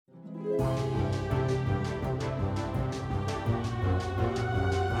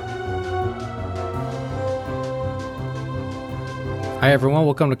Hi everyone,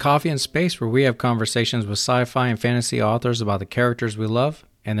 welcome to Coffee and Space, where we have conversations with sci-fi and fantasy authors about the characters we love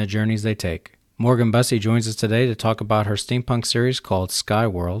and the journeys they take. Morgan Bussey joins us today to talk about her steampunk series called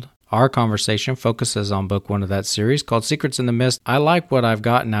Skyworld. Our conversation focuses on book one of that series called Secrets in the Mist. I like what I've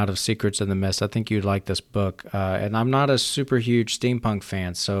gotten out of Secrets in the Mist. I think you'd like this book. And I'm not a super huge steampunk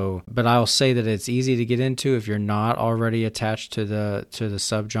fan, but I'll say that it's easy to get into if you're not already attached to the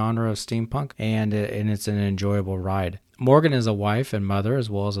subgenre of steampunk, and it's an enjoyable ride. Morgan is a wife and mother as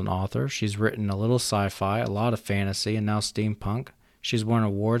well as an author. She's written a little sci-fi, a lot of fantasy, and now steampunk. She's won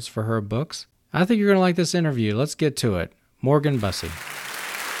awards for her books. I think you're going to like this interview. Let's get to it. Morgan Bussey.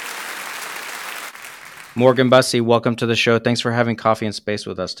 Morgan Bussey, welcome to the show. Thanks for having Coffee and Space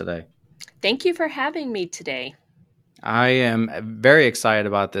with us today. Thank you for having me today. I am very excited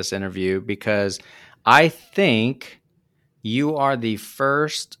about this interview because I think you are the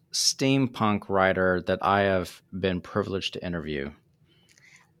first steampunk writer that I have been privileged to interview.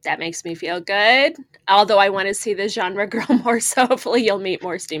 That makes me feel good. Although I want to see the genre grow more, so hopefully you'll meet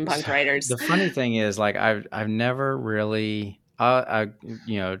more steampunk writers. The funny thing is, like, I've never really,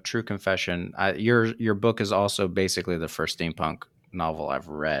 true confession. Your book is also basically the first steampunk novel I've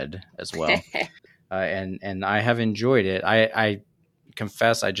read as well, and I have enjoyed it. I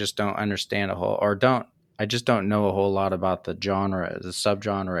confess I just don't understand I just don't know a whole lot about the genre, the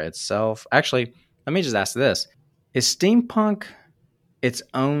subgenre itself. Actually, let me just ask this: is steampunk its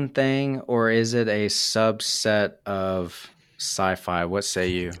own thing, or is it a subset of sci-fi? What say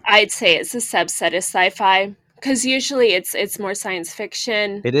you? I'd say it's a subset of sci-fi because usually it's more science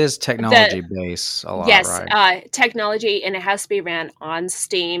fiction. It is technology based a lot, yes, right? Technology, and it has to be ran on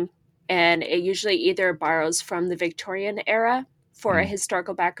Steam, and it usually either borrows from the Victorian era for a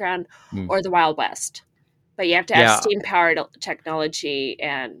historical background or the Wild West. But you have to have steam-powered technology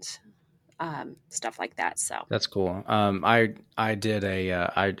and stuff like that. So that's cool. I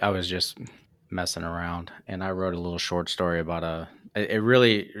was just messing around, and I wrote a little short story about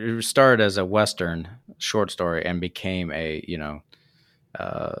it started as a Western short story and became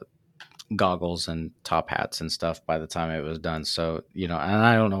goggles and top hats and stuff by the time it was done. So, and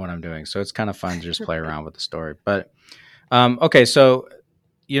I don't know what I'm doing. So it's kind of fun to just play around with the story. But, okay. So,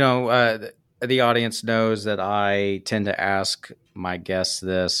 the audience knows that I tend to ask my guests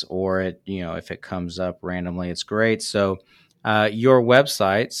this, or if it comes up randomly, it's great. So your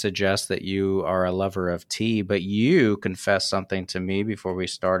website suggests that you are a lover of tea, but you confessed something to me before we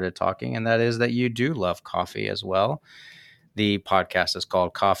started talking, and that is that you do love coffee as well. The podcast is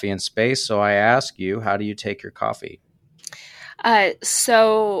called Coffee and Space. So I ask you, how do you take your coffee?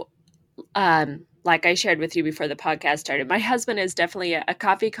 Like I shared with you before the podcast started, my husband is definitely a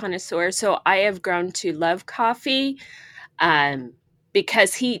coffee connoisseur. So I have grown to love coffee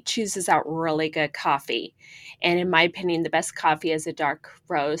because he chooses out really good coffee. And in my opinion, the best coffee is a dark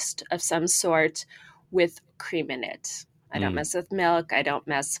roast of some sort with cream in it. I don't mess with milk. I don't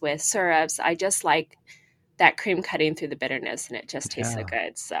mess with syrups. I just like that cream cutting through the bitterness, and it just tastes so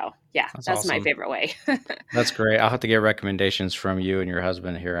good. So that's awesome. My favorite way. That's great. I'll have to get recommendations from you and your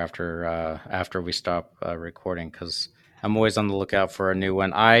husband here after we stop recording, because I'm always on the lookout for a new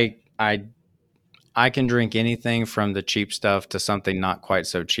one. I can drink anything from the cheap stuff to something not quite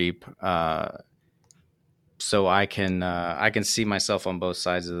so cheap. So I can see myself on both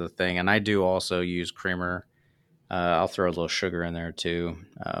sides of the thing, and I do also use creamer. I'll throw a little sugar in there too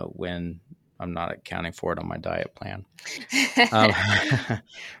when I'm not accounting for it on my diet plan.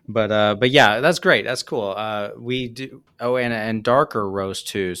 But yeah, that's great. That's cool. We do. Oh, and darker roast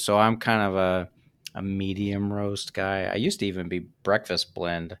too. So I'm kind of a medium roast guy. I used to even be breakfast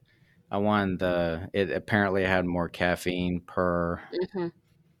blend. I wanted it apparently had more caffeine per,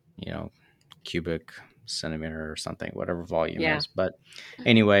 cubic centimeter or something, whatever volume is. But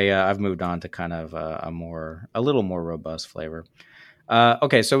anyway, I've moved on to kind of a little more robust flavor.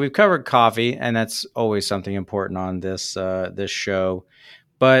 Okay, so we've covered coffee, and that's always something important on this show.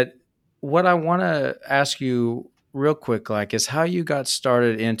 But what I want to ask you real quick, is how you got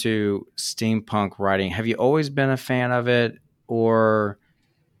started into steampunk writing. Have you always been a fan of it, or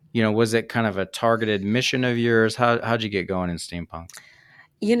was it kind of a targeted mission of yours? How'd you get going in steampunk?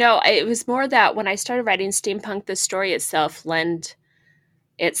 It was more that when I started writing steampunk, the story itself lent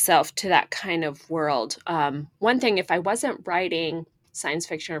itself to that kind of world. One thing, if I wasn't writing science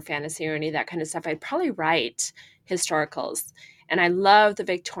fiction or fantasy or any of that kind of stuff, I'd probably write historicals. And I love the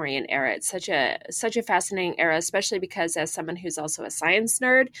Victorian era. It's such a fascinating era, especially because as someone who's also a science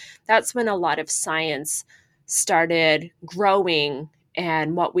nerd, that's when a lot of science started growing,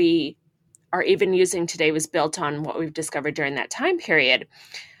 and what we are even using today was built on what we've discovered during that time period.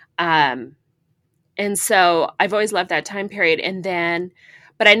 And And so I've always loved that time period. And then,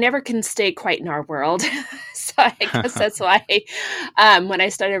 but I never can stay quite in our world. So I guess that's why when I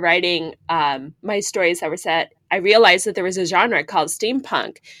started writing my stories that were set, I realized that there was a genre called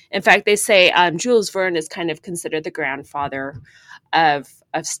steampunk. In fact, they say Jules Verne is kind of considered the grandfather of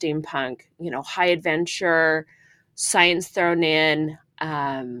steampunk, high adventure, science thrown in.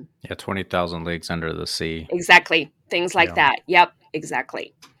 Yeah, 20,000 Leagues Under the Sea. Exactly. Things like that. Yep,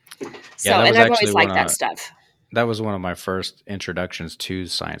 exactly. So, Yeah, and I've always liked that stuff. That was one of my first introductions to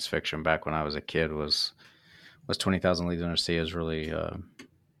science fiction back when I was a kid was 20,000 Leagues Under the Sea. Is really, I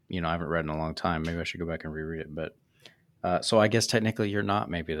haven't read in a long time. Maybe I should go back and reread it. But so I guess technically you're not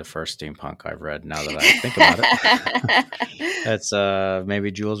maybe the first steampunk I've read now that I think about it. That's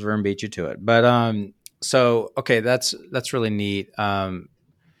maybe Jules Verne beat you to it. But so, okay, that's really neat.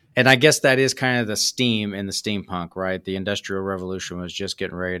 And I guess that is kind of the steam in the steampunk, right? The Industrial Revolution was just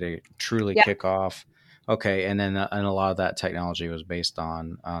getting ready to truly kick off. Okay, and then and a lot of that technology was based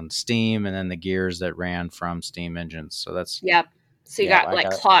on steam, and then the gears that ran from steam engines. So that's So you got like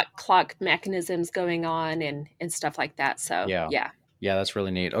clock mechanisms going on and stuff like that. So yeah, that's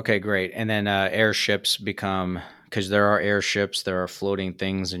really neat. Okay, great. And then airships become, because there are airships, there are floating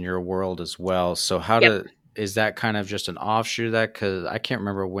things in your world as well. So is that kind of just an offshoot of that? Because I can't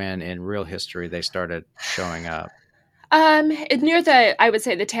remember when in real history they started showing up. Near I would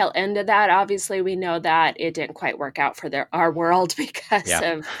say the tail end of that. Obviously, we know that it didn't quite work out for our world because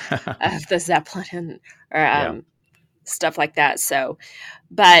of the Zeppelin or stuff like that. So,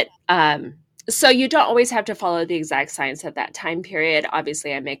 but so you don't always have to follow the exact science of that time period.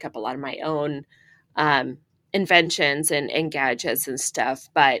 Obviously, I make up a lot of my own inventions and gadgets and stuff.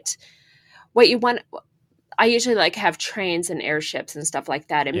 But what you want. I usually have trains and airships and stuff like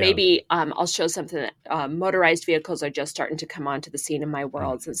that. And maybe I'll show something that motorized vehicles are just starting to come onto the scene in my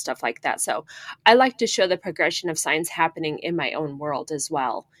worlds and stuff like that. So I like to show the progression of science happening in my own world as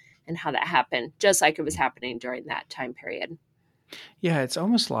well and how that happened, just like it was happening during that time period. Yeah, it's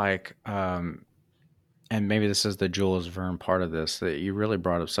almost like, and maybe this is the Jules Verne part of this, that you really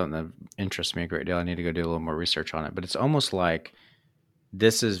brought up something that interests me a great deal. I need to go do a little more research on it. But it's almost like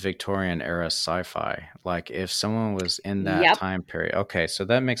this is Victorian era sci-fi. Like if someone was in that time period. Okay, so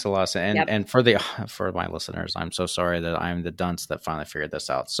that makes a lot of sense. And for my listeners, I'm so sorry that I'm the dunce that finally figured this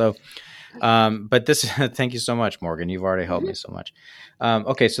out. So, but this, thank you so much, Morgan. You've already helped me so much.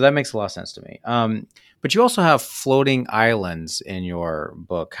 Okay, so that makes a lot of sense to me. But you also have floating islands in your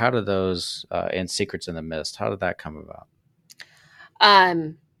book. How do those in Secrets in the Mist? How did that come about?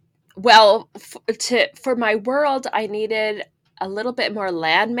 Well, for my world, I needed a little bit more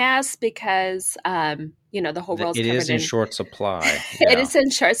land mass because, the whole world's covered in short supply. It is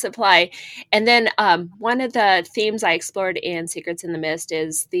in short supply. And then one of the themes I explored in Secrets in the Mist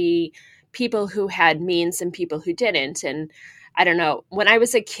is the people who had means and people who didn't. And I don't know, when I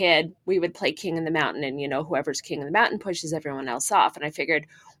was a kid, we would play King in the Mountain and, whoever's King in the Mountain pushes everyone else off. And I figured,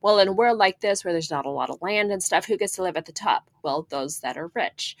 well, in a world like this where there's not a lot of land and stuff, who gets to live at the top? Well, those that are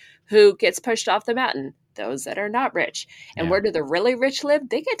rich. Who gets pushed off the mountain? Those that are not rich. And where do the really rich live?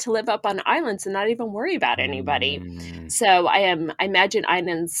 They get to live up on islands and not even worry about anybody. So I imagine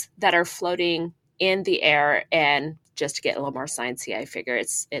islands that are floating in the air, and just to get a little more sciencey, I figure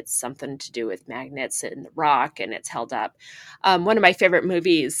it's something to do with magnets and rock, and it's held up. One of my favorite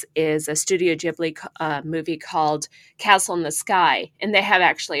movies is a Studio Ghibli movie called Castle in the Sky, and they have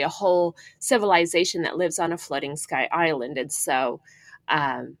actually a whole civilization that lives on a floating sky island. And so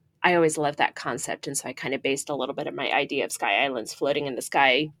I always loved that concept, and so I kind of based a little bit of my idea of sky islands floating in the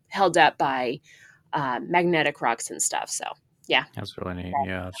sky, held up by magnetic rocks and stuff. So yeah, that's really neat.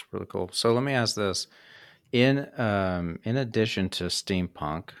 Yeah, that's really cool. So let me ask this: in addition to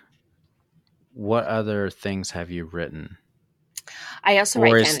steampunk, what other things have you written? I also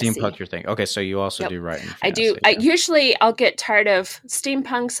write fantasy. Or is steampunk your thing? Okay, so you also do writing fantasy. I do. Usually I'll get tired of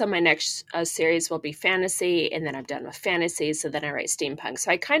steampunk, so my next series will be fantasy, and then I'm done with fantasy, so then I write steampunk.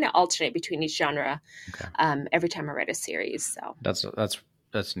 So I kind of alternate between each genre every time I write a series. So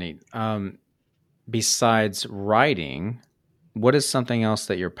that's neat. Besides writing, what is something else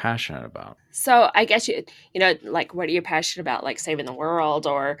that you're passionate about? So I guess what are you passionate about? Like saving the world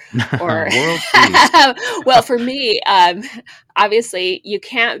or world peace. Well, for me, obviously you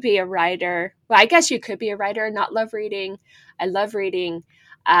can't be a writer. Well, I guess you could be a writer and not love reading. I love reading.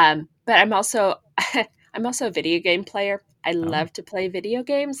 But I'm also a video game player. I love to play video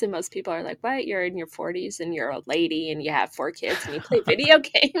games, and most people are like, what? You're in your 40s and you're a lady and you have 4 kids and you play video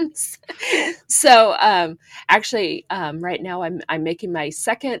games. So actually, right now I'm making my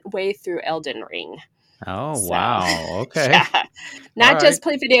second way through Elden Ring. Oh, So, wow. Okay. yeah, All not right. just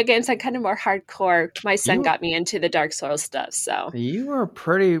play video games. I'm kind of more hardcore. My son You got me into the Dark Souls stuff. So, you are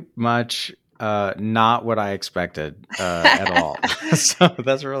pretty much not what I expected at all. So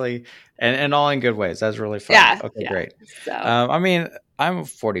that's really and all in good ways. That's really fun. yeah, Okay, yeah. great. So, I mean, I'm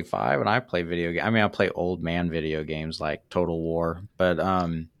 45 and I play video games. I mean, I play old man video games like Total War, but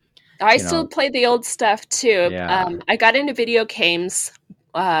I you still know, play the old stuff too. yeah. I got into video games.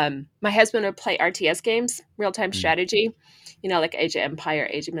 My husband would play RTS games, real time Mm. strategy, like Age of Empire,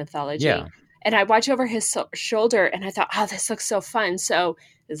 Age of Mythology. Yeah. And I watch over his shoulder and I thought, oh, this looks so fun. So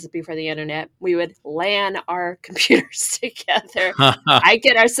this is before the internet. We would LAN our computers together. I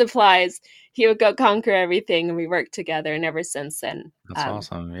get our supplies. He would go conquer everything and we worked together. And ever since then, That's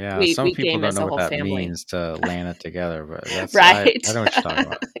awesome. Yeah. we Some people game don't as know a what whole that family. means to land it together, but Right. I know what you're talking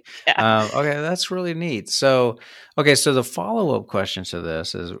about. Yeah. Okay, that's really neat. So, okay, so the follow-up question to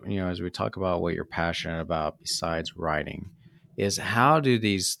this is, as we talk about what you're passionate about besides writing, is how do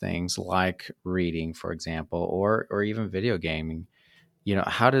these things like reading, for example, or even video gaming,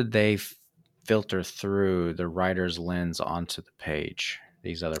 how did they filter through the writer's lens onto the page,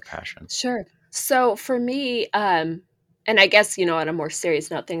 these other passions? Sure. So for me, and I guess, on a more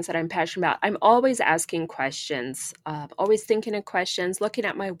serious note, things that I'm passionate about, I'm always asking questions, always thinking of questions, looking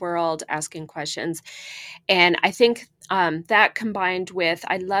at my world, asking questions. And I think that combined with,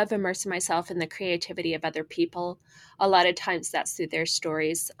 I love immersing myself in the creativity of other people. A lot of times that's through their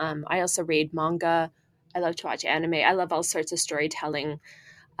stories. I also read manga. I love to watch anime. I love all sorts of storytelling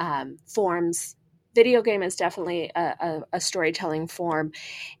forms. Video game is definitely a storytelling form.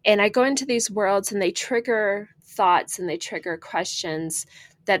 And I go into these worlds and they trigger thoughts and they trigger questions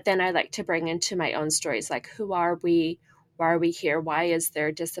that then I like to bring into my own stories. Like, who are we? Why are we here? Why is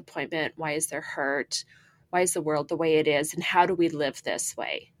there disappointment? Why is there hurt? Why is the world the way it is? And how do we live this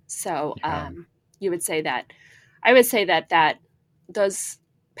way? So Yeah. you would say that, I would say that those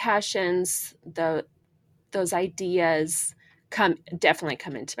passions, those ideas definitely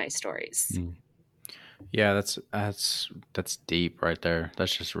come into my stories. Mm. Yeah, that's deep right there.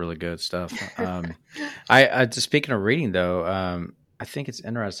 That's just really good stuff. I just speaking of reading though, I think it's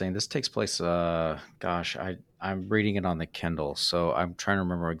interesting. This takes place. I'm reading it on the Kindle, so I'm trying to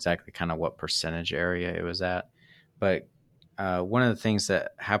remember exactly kind of what percentage area it was at. But one of the things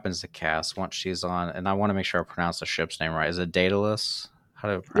that happens to Cass once she's on, and I want to make sure I pronounce the ship's name right. Is it Daedalus? How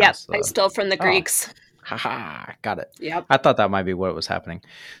do I Yep, pronounce I the? stole from the Oh, Greeks. haha, got it. Yep. I thought that might be what was happening.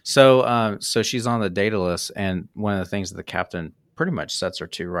 So she's on the Daedalus, and one of the things that the captain pretty much sets her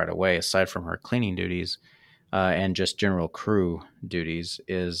to right away, aside from her cleaning duties and just general crew duties,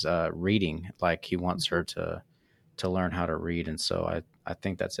 is reading. Like he wants her to learn how to read, and so I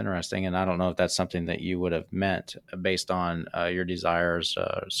think that's interesting. And I don't know if that's something that you would have meant based on your desires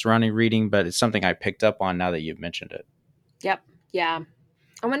surrounding reading, but it's something I picked up on now that you've mentioned it. Yep. Yeah.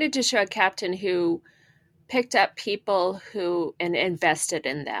 I wanted to show a captain who picked up people who and invested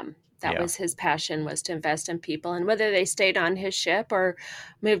in them. That Yeah. was his passion, was to invest in people, and whether they stayed on his ship or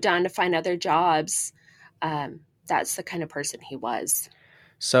moved on to find other jobs, that's the kind of person he was.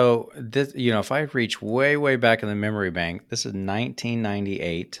 So this, if I reach way, way back in the memory bank, this is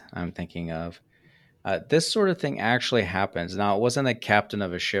 1998. I'm thinking of this sort of thing actually happens. Now, it wasn't a captain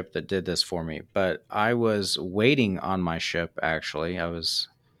of a ship that did this for me, but I was waiting on my ship. Actually, I was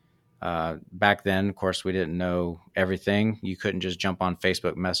back then. Of course, we didn't know everything. You couldn't just jump on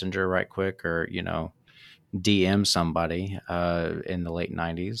Facebook Messenger right quick, or DM somebody in the late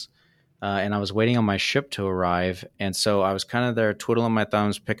 90s. And I was waiting on my ship to arrive. And so I was kind of there twiddling my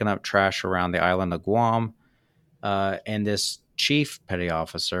thumbs, picking up trash around the island of Guam. And this chief petty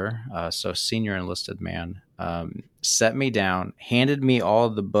officer, so senior enlisted man, set me down, handed me all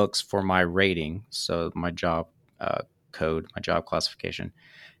of the books for my rating, so my job code, my job classification,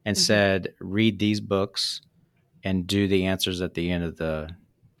 and said, read these books and do the answers at the end of the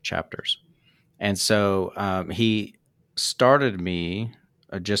chapters. And so he started me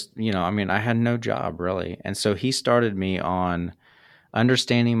I had no job really. And so he started me on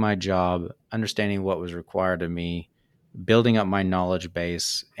understanding my job, understanding what was required of me, building up my knowledge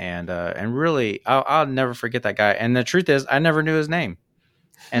base, and really, I'll never forget that guy. And the truth is, I never knew his name.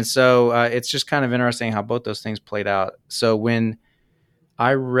 And so it's just kind of interesting how both those things played out. So when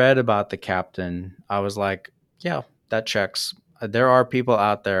I read about the captain, I was like, yeah, that checks. There are people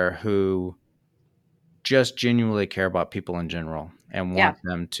out there who just genuinely care about people in general and Yeah. want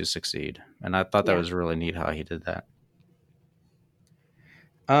them to succeed. And I thought that was really neat how he did that.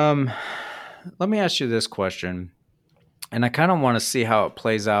 Let me ask you this question, and I kind of want to see how it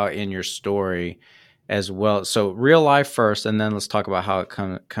plays out in your story as well. So real life first, and then let's talk about how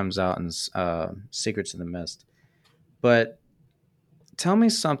it comes out in Secrets of the Mist. But tell me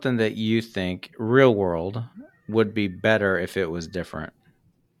something that you think real world would be better if it was different.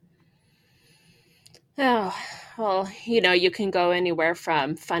 Oh, well, you can go anywhere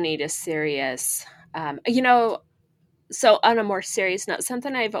from funny to serious. So on a more serious note,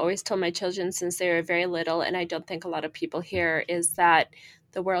 something I've always told my children since they were very little, and I don't think a lot of people hear, is that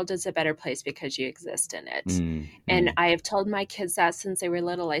the world is a better place because you exist in it. And Mm-hmm. I have told my kids that since they were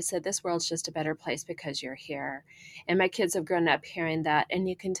little. I said, this world's just a better place because you're here. And my kids have grown up hearing that. And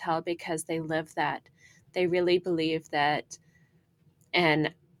you can tell because they live that. They really believe that.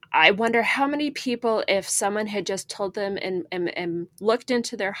 And I wonder how many people, if someone had just told them and looked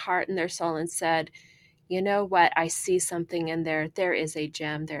into their heart and their soul and said, you know what, I see something in there. There is a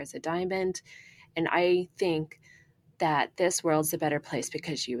gem, there is a diamond. And I think that this world's a better place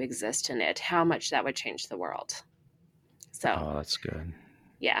because you exist in it, how much that would change the world. So, Oh, that's good.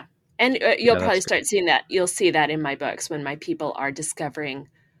 yeah. And you'll Yeah, that's probably good. start seeing that. You'll see that in my books when my people are discovering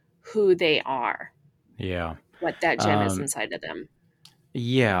who they are, Yeah. what that gem is Um, inside of them.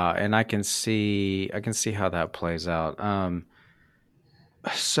 yeah, and I can see how that plays out.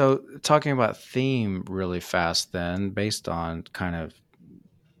 So talking about theme really fast then, based on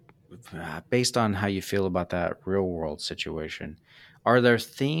how you feel about that real world situation, are there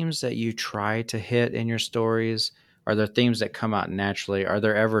themes that you try to hit in your stories? Are there themes that come out naturally? Are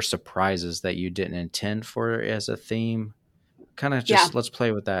there ever surprises that you didn't intend for as a theme? Kind of Yeah. just let's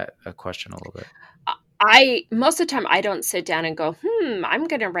play with that question a little bit. I most of the time I don't sit down and go, I'm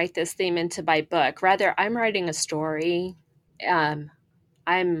going to write this theme into my book. Rather, I'm writing a story. Um,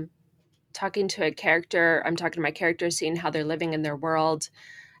 I'm talking to a character. I'm talking to my character, seeing how they're living in their world,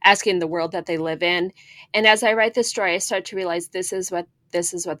 asking the world that they live in. And as I write this story, I start to realize this is what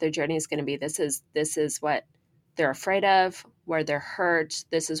their journey is going to be. This is what they're afraid of, where they're hurt.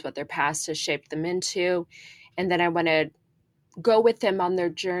 This is what their past has shaped them into. And then I want to go with them on their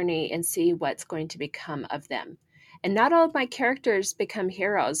journey and see what's going to become of them. And not all of my characters become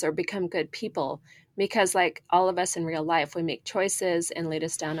heroes or become good people because, like all of us in real life, we make choices and lead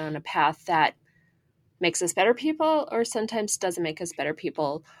us down on a path that makes us better people or sometimes doesn't make us better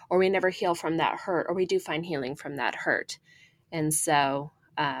people, or we never heal from that hurt, or we do find healing from that hurt. And so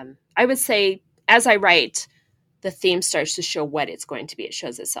I would say as I write, the theme starts to show what it's going to be. It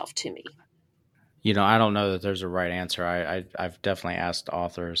shows itself to me. I don't know that there's a right answer. I've definitely asked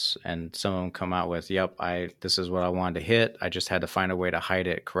authors, and some of them come out with, "Yep, this is what I wanted to hit. I just had to find a way to hide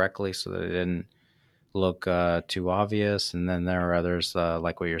it correctly so that it didn't look too obvious." And then there are others,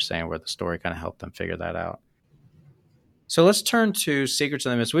 like what you're saying, where the story kind of helped them figure that out. So let's turn to Secrets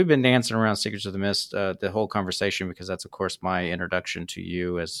of the Mist. We've been dancing around Secrets of the Mist the whole conversation because that's, of course, my introduction to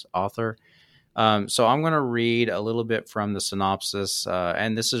you as author. So I'm going to read a little bit from the synopsis,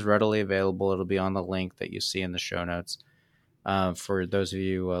 and this is readily available. It'll be on the link that you see in the show notes for those of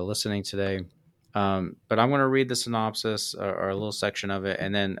you listening today. But I'm going to read the synopsis or a little section of it,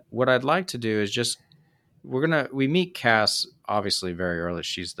 and then what I'd like to do is just we meet Cass obviously very early.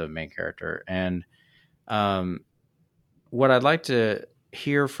 She's the main character, and um, what I'd like to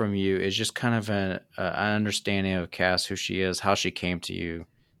hear from you is just kind of an understanding of Cass, who she is, how she came to you,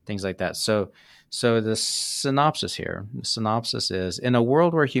 things like that. So the synopsis is: in a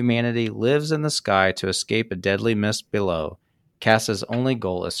world where humanity lives in the sky to escape a deadly mist below, Cass's only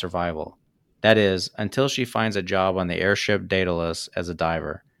goal is survival. That is, until she finds a job on the airship Daedalus as a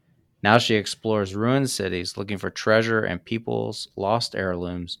diver. Now she explores ruined cities looking for treasure and people's lost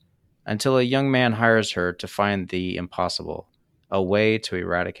heirlooms until a young man hires her to find the impossible, a way to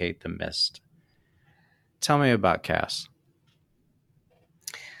eradicate the mist. Tell me about Cass.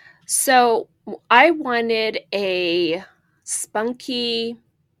 So I wanted a spunky,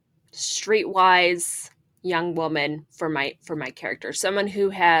 streetwise young woman for my character, someone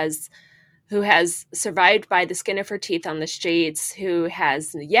who has survived by the skin of her teeth on the streets, who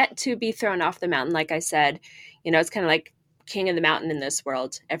has yet to be thrown off the mountain. Like I said, it's kind of like king of the mountain in this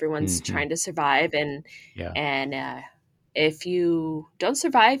world. Everyone's Mm-hmm. trying to survive, and Yeah. and if you don't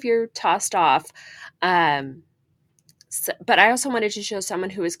survive, you're tossed off. Um, but I also wanted to show someone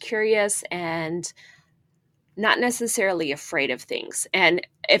who is curious and not necessarily afraid of things. And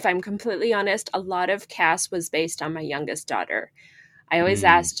if I'm completely honest, a lot of Cass was based on my youngest daughter. I always Mm.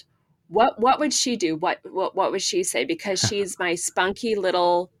 asked, what would she do? What would she say? Because she's my spunky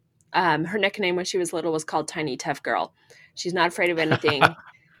little. Her nickname when she was little was called Tiny Tough Girl. She's not afraid of anything.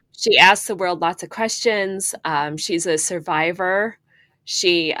 She asks the world lots of questions. She's a survivor.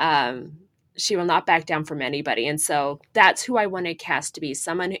 She she will not back down from anybody. And so that's who I wanted Cass to be,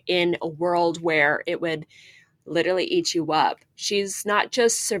 someone in a world where it would literally eat you up. She's not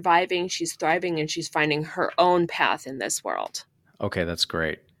just surviving, she's thriving, and she's finding her own path in this world. Okay, that's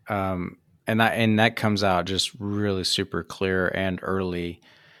great. And that comes out just really super clear and early.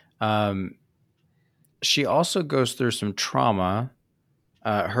 She also goes through some trauma.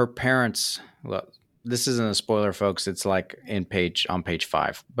 Her parents, well, this isn't a spoiler, folks. It's like on page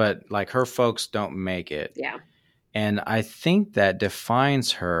 5, but like her folks don't make it. Yeah. And I think that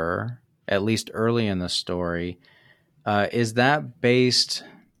defines her, at least early in the story. Was that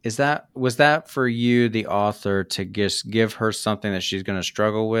for you, the author, to just give her something that she's going to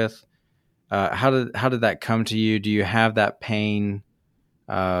struggle with? How did that come to you? Do you have that pain?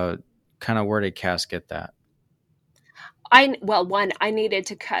 Kind of, where did Cass get that? I needed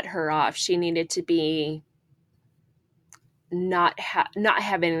to cut her off. She needed to be not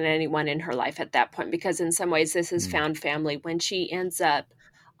having anyone in her life at that point, because in some ways this is found family. When she ends up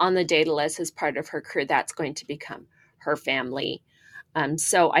on the Daedalus as part of her crew, that's going to become her family.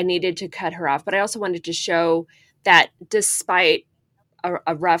 So I needed to cut her off, but I also wanted to show that despite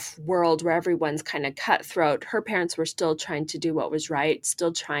a rough world where everyone's kind of cutthroat, her parents were still trying to do what was right,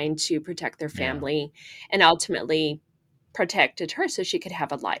 still trying to protect their family, and ultimately protected her so she could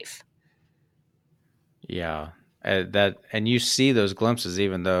have a life. Yeah. And you see those glimpses,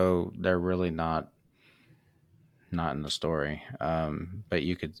 even though they're really not in the story. But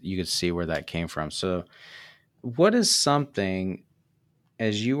you could see where that came from. So what is something,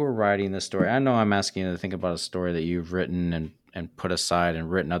 as you were writing this story, I know I'm asking you to think about a story that you've written and put aside and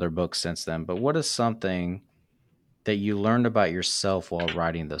written other books since then, but what is something that you learned about yourself while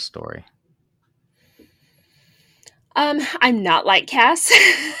writing this story? I'm not like Cass.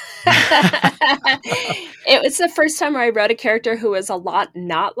 It was the first time where I wrote a character who was a lot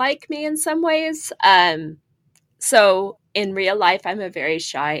not like me in some ways. So in real life, I'm a very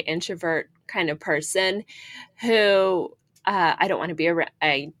shy, introvert kind of person who I don't want to be around.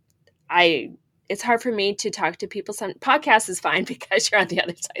 It's hard for me to talk to people. Some podcast is fine because you're on the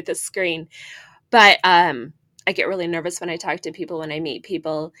other side of the screen, but I get really nervous when I talk to people, when I meet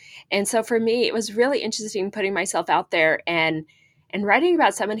people. And so for me, it was really interesting putting myself out there and writing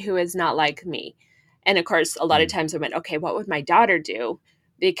about someone who is not like me. And of course, a lot of times I went, okay, what would my daughter do?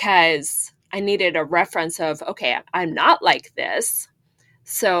 Because I needed a reference of, okay, I'm not like this.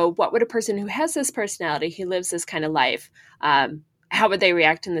 So what would a person who has this personality, who lives this kind of life, how would they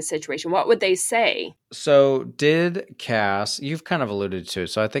react in this situation? What would they say? So did Cass, you've kind of alluded to it,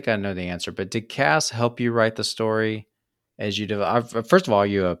 so I think I know the answer, but did Cass help you write the story as you develop? First of all, are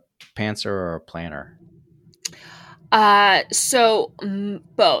you a pantser or a planner? So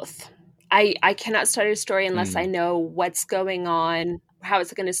both. I cannot start a story unless I know what's going on, how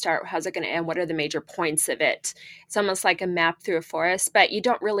is it going to start, how's it going to end, what are the major points of it. It's almost like a map through a forest, but you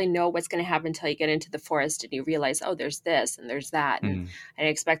don't really know what's going to happen until you get into the forest and you realize, oh, there's this and there's that. And I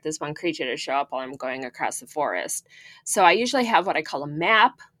expect this one creature to show up while I'm going across the forest. So I usually have what I call a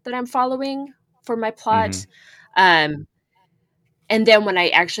map that I'm following for my plot. And then when I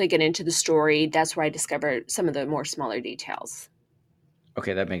actually get into the story, that's where I discover some of the more smaller details.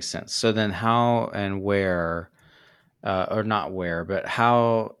 Okay, that makes sense. So then how and where, or not where, but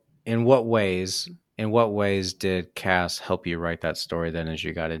how, in what ways did Cass help you write that story then as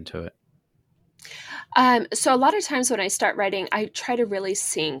you got into it? So a lot of times when I start writing, I try to really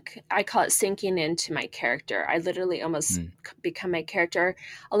I call it sinking into my character. I literally almost become my character.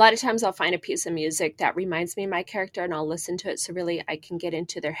 A lot of times I'll find a piece of music that reminds me of my character and I'll listen to it. So really I can get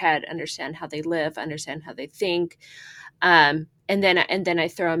into their head, understand how they live, understand how they think. And then I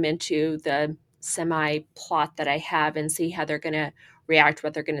throw them into the semi plot that I have and see how they're going to react,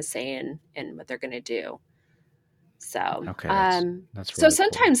 what they're going to say and what they're going to do. So, okay, that's so really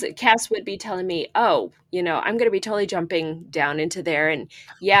sometimes cool. Cass would be telling me, oh, I'm going to be totally jumping down into there. And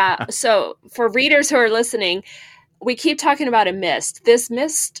yeah, so for readers who are listening, we keep talking about a mist. This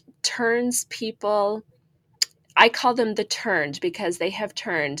mist turns people, I call them the turned because they have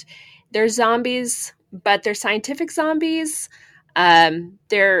turned. They're zombies, but they're scientific zombies.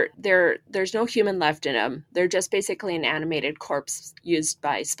 There's no human left in them. They're just basically an animated corpse used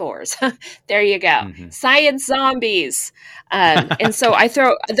by spores. There you go. Science zombies. And so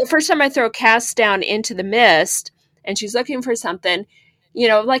the first time I throw Cass down into the mist and she's looking for something,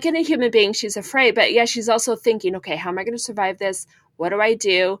 like any human being, she's afraid, but yeah, she's also thinking, okay, how am I going to survive this? What do I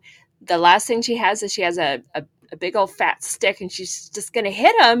do? The last thing she has is a big old fat stick and she's just going to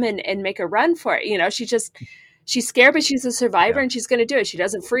hit him and make a run for it. She's scared, but she's a survivor and she's going to do it. She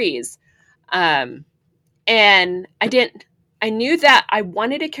doesn't freeze. And I didn't I knew that I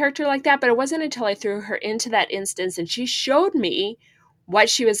wanted a character like that, but it wasn't until I threw her into that instance and she showed me what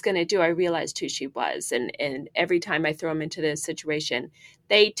she was going to do, I realized who she was. And every time I throw them into this situation,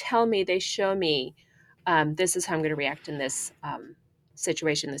 they show me, this is how I'm going to react in this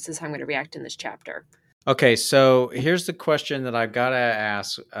situation. This is how I'm going to react in this chapter. Okay, so here's the question that I gotta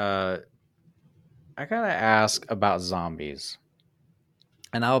ask. I gotta ask about zombies.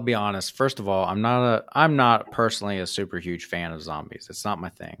 And I'll be honest. First of all, I'm not personally a super huge fan of zombies. It's not my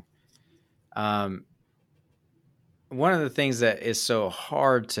thing. One of the things that is so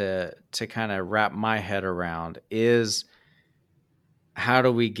hard to kind of wrap my head around is how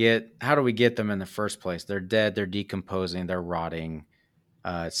do we get them in the first place? They're dead. They're decomposing. They're rotting.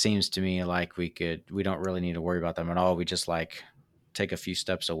 It seems to me like we don't really need to worry about them at all. We just like take a few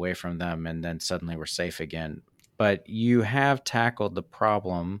steps away from them, and then suddenly we're safe again. But you have tackled the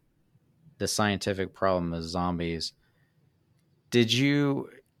scientific problem of zombies. Did you,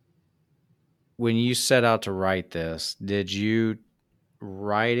 when you set out to write this, did you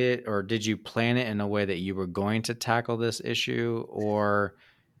write it or did you plan it in a way that you were going to tackle this issue? Or,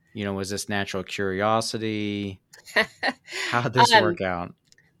 was this natural curiosity? How did this work out?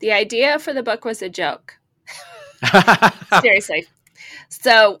 The idea for the book was a joke. Seriously.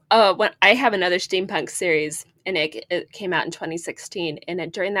 So when I have another steampunk series, and it came out in 2016.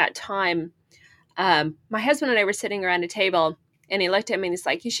 And during that time, my husband and I were sitting around a table, and he looked at me and he's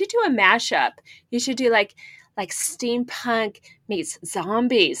like, "You should do a mashup. You should do like steampunk meets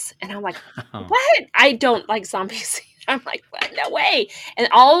zombies." And I'm like, "What? I don't like zombies." I'm like, "What? No way." And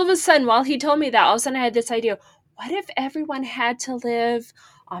all of a sudden, while he told me that, all of a sudden I had this idea: what if everyone had to live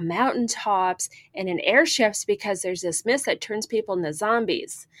on mountaintops and in airships because there's this mist that turns people into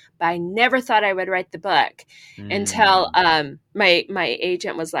zombies? But I never thought I would write the book until my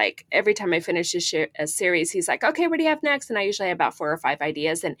agent was like, every time I finish a series, he's like, "Okay, what do you have next?" And I usually have about 4 or 5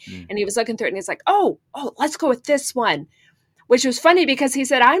 ideas. And he was looking through it and he's like, oh, let's go with this one, which was funny because he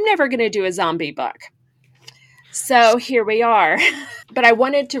said, "I'm never going to do a zombie book." So here we are. But I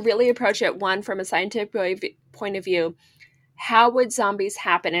wanted to really approach it, one, from a scientific point of view. How would zombies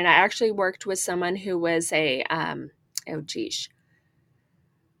happen? And I actually worked with someone who was a,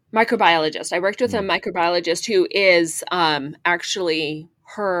 microbiologist. I worked with a microbiologist who is actually,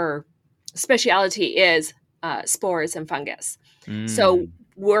 her specialty is spores and fungus. So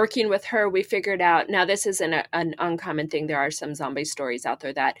working with her, we figured out, now this isn't an uncommon thing. There are some zombie stories out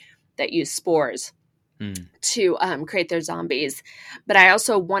there that use spores to create their zombies. But I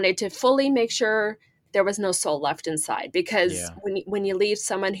also wanted to fully make sure there was no soul left inside, because when you leave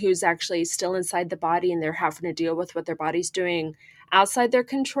someone who's actually still inside the body and they're having to deal with what their body's doing outside their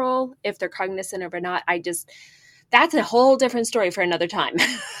control, if they're cognizant of or not, that's a whole different story for another time.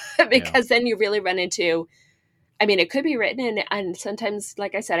 Because then you really run into, it could be written and sometimes,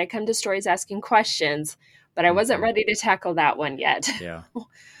 like I said, I come to stories asking questions, but I wasn't ready to tackle that one yet. Yeah.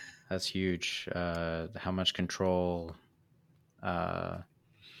 That's huge. How much control,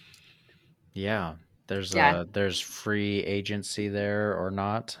 there's free agency there or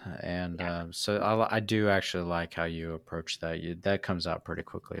not. And so I do actually like how you approach that. That comes out pretty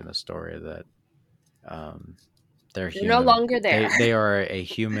quickly in the story that they're human. No longer there. They are a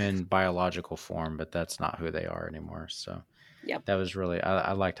human biological form, but that's not who they are anymore. So that was really,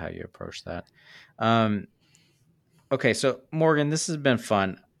 I liked how you approached that. Okay, so Morgan, this has been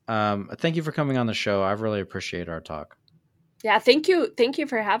fun. Thank you for coming on the show. I really appreciate our talk. Yeah, thank you. Thank you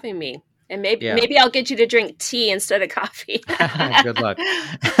for having me. And maybe I'll get you to drink tea instead of coffee. Good luck.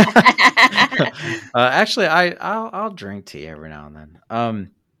 Actually, I'll drink tea every now and then.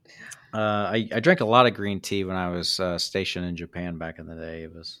 I drank a lot of green tea when I was stationed in Japan back in the day.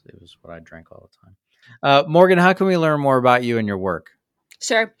 It was what I drank all the time. Morgan, how can we learn more about you and your work?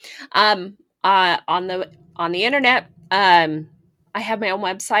 Sure. On the internet, I have my own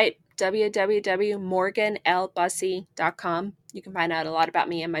website, www.morganlbussey.com. You can find out a lot about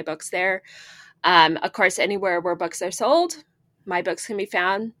me and my books there. Of course, anywhere where books are sold, my books can be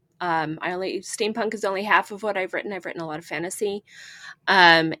found. Steampunk is only half of what I've written. I've written a lot of fantasy.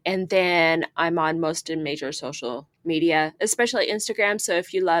 And then I'm on most of major social media, especially Instagram. So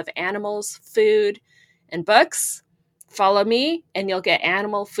if you love animals, food, and books, follow me and you'll get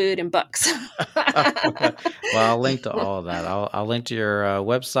animal, food, and books. Well, I'll link to all of that. I'll link to your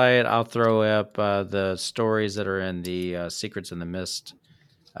website. I'll throw up the stories that are in the Secrets in the Mist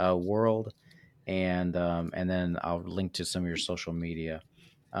world. And then I'll link to some of your social media.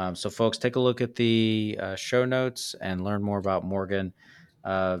 So folks, take a look at the show notes and learn more about Morgan.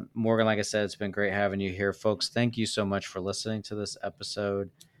 Morgan, like I said, it's been great having you here. Folks, thank you so much for listening to this episode.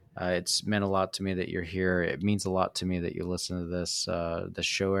 It's meant a lot to me that you're here. It means a lot to me that you listen to this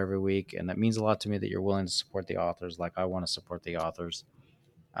show every week, and that means a lot to me that you're willing to support the authors like I want to support the authors.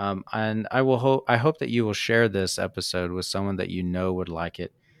 And I hope that you will share this episode with someone that you know would like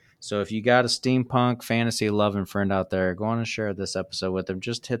it. So if you got a steampunk fantasy loving friend out there, go on and share this episode with them.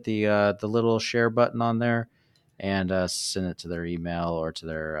 Just hit the little share button on there and send it to their email or to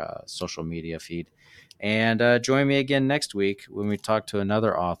their social media feed. And join me again next week when we talk to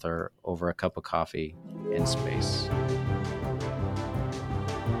another author over a cup of coffee in space.